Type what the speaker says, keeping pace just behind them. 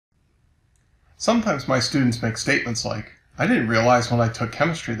Sometimes my students make statements like, "I didn't realize when I took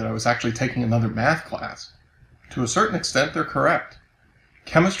chemistry that I was actually taking another math class." To a certain extent, they're correct.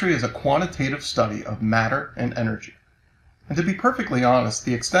 Chemistry is a quantitative study of matter and energy. And to be perfectly honest,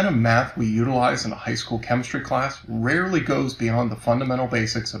 the extent of math we utilize in a high school chemistry class rarely goes beyond the fundamental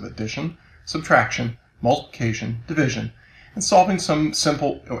basics of addition, subtraction, multiplication, division, and solving some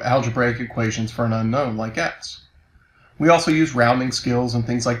simple algebraic equations for an unknown like x. We also use rounding skills and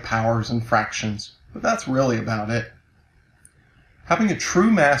things like powers and fractions, but that's really about it. Having a true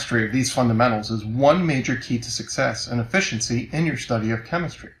mastery of these fundamentals is one major key to success and efficiency in your study of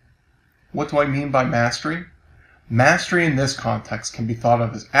chemistry. What do I mean by mastery? Mastery in this context can be thought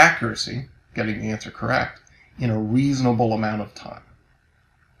of as accuracy, getting the answer correct, in a reasonable amount of time.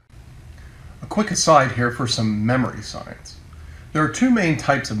 A quick aside here for some memory science. There are two main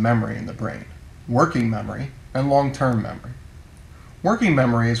types of memory in the brain: working memory and long-term memory. Working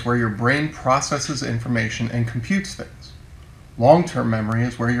memory is where your brain processes information and computes things. Long-term memory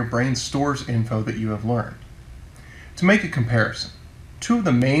is where your brain stores info that you have learned. To make a comparison, two of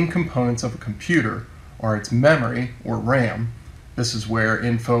the main components of a computer are its memory, or RAM. This is where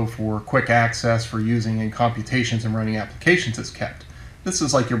info for quick access for using in computations and running applications is kept. This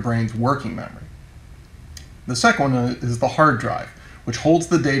is like your brain's working memory. The second one is the hard drive, which holds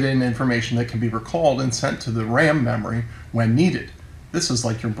the data and information that can be recalled and sent to the RAM memory when needed. This is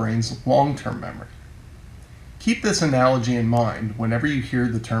like your brain's long-term memory. Keep this analogy in mind whenever you hear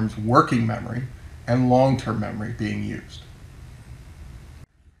the terms working memory and long-term memory being used.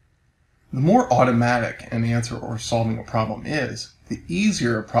 The more automatic an answer or solving a problem is, the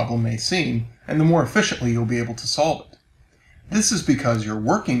easier a problem may seem, and the more efficiently you'll be able to solve it. This is because your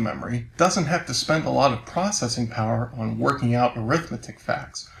working memory doesn't have to spend a lot of processing power on working out arithmetic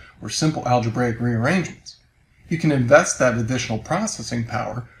facts or simple algebraic rearrangements. You can invest that additional processing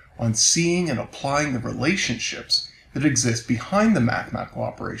power on seeing and applying the relationships that exist behind the mathematical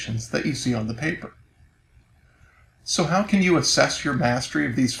operations that you see on the paper. So how can you assess your mastery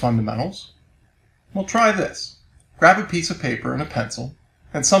of these fundamentals? Well, try this. Grab a piece of paper and a pencil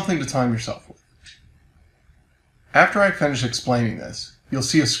and something to time yourself with. After I finish explaining this, you'll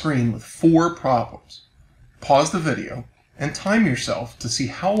see a screen with 4 problems. Pause the video and time yourself to see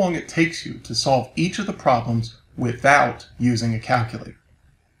how long it takes you to solve each of the problems without using a calculator.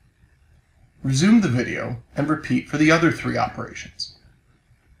 Resume the video and repeat for the other 3 operations.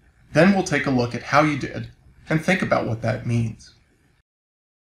 Then we'll take a look at how you did and think about what that means.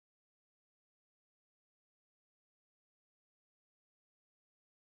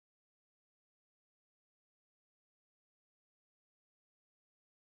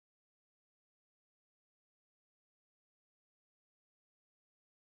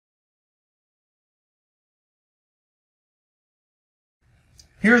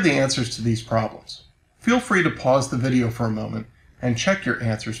 Here are the answers to these problems. Feel free to pause the video for a moment and check your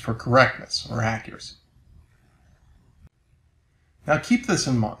answers for correctness or accuracy. Now keep this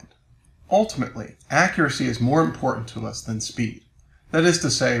in mind. Ultimately, accuracy is more important to us than speed. That is to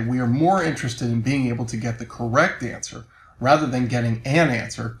say, we are more interested in being able to get the correct answer rather than getting an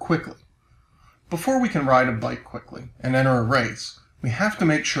answer quickly. Before we can ride a bike quickly and enter a race, we have to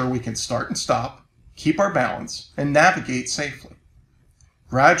make sure we can start and stop, keep our balance, and navigate safely.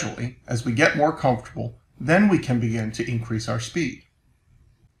 Gradually, as we get more comfortable, then we can begin to increase our speed.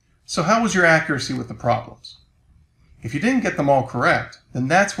 So how was your accuracy with the problems? If you didn't get them all correct, then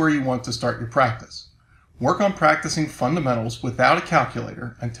that's where you want to start your practice. Work on practicing fundamentals without a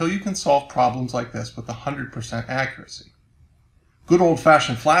calculator until you can solve problems like this with 100% accuracy. Good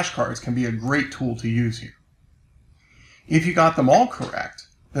old-fashioned flashcards can be a great tool to use here. If you got them all correct,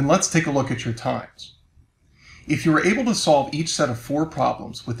 then let's take a look at your times. If you were able to solve each set of 4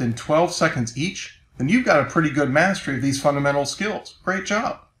 problems within 12 seconds each, then you've got a pretty good mastery of these fundamental skills. Great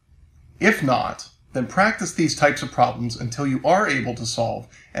job. If not, then practice these types of problems until you are able to solve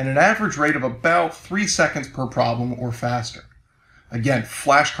at an average rate of about 3 seconds per problem or faster. Again,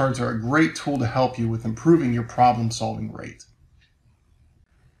 flashcards are a great tool to help you with improving your problem-solving rate.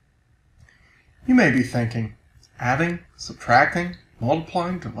 You may be thinking, adding, subtracting,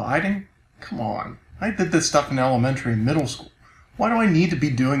 multiplying, dividing? Come on. I did this stuff in elementary and middle school. Why do I need to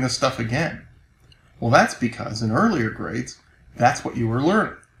be doing this stuff again? Well, that's because in earlier grades, that's what you were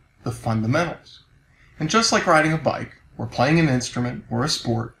learning, the fundamentals. And just like riding a bike, or playing an instrument, or a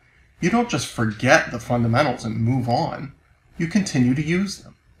sport, you don't just forget the fundamentals and move on. You continue to use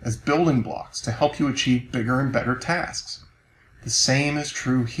them as building blocks to help you achieve bigger and better tasks. The same is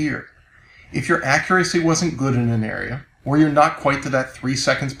true here. If your accuracy wasn't good in an area, or you're not quite to that 3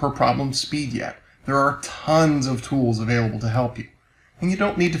 seconds per problem speed yet, there are tons of tools available to help you. and you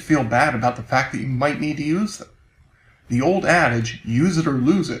don't need to feel bad about the fact that you might need to use them. The old adage, use it or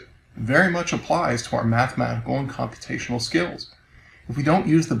lose it, very much applies to our mathematical and computational skills. If we don't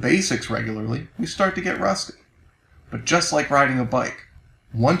use the basics regularly, we start to get rusty. But just like riding a bike,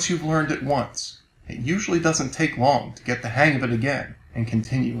 once you've learned it once, it usually doesn't take long to get the hang of it again and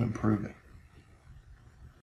continue improving.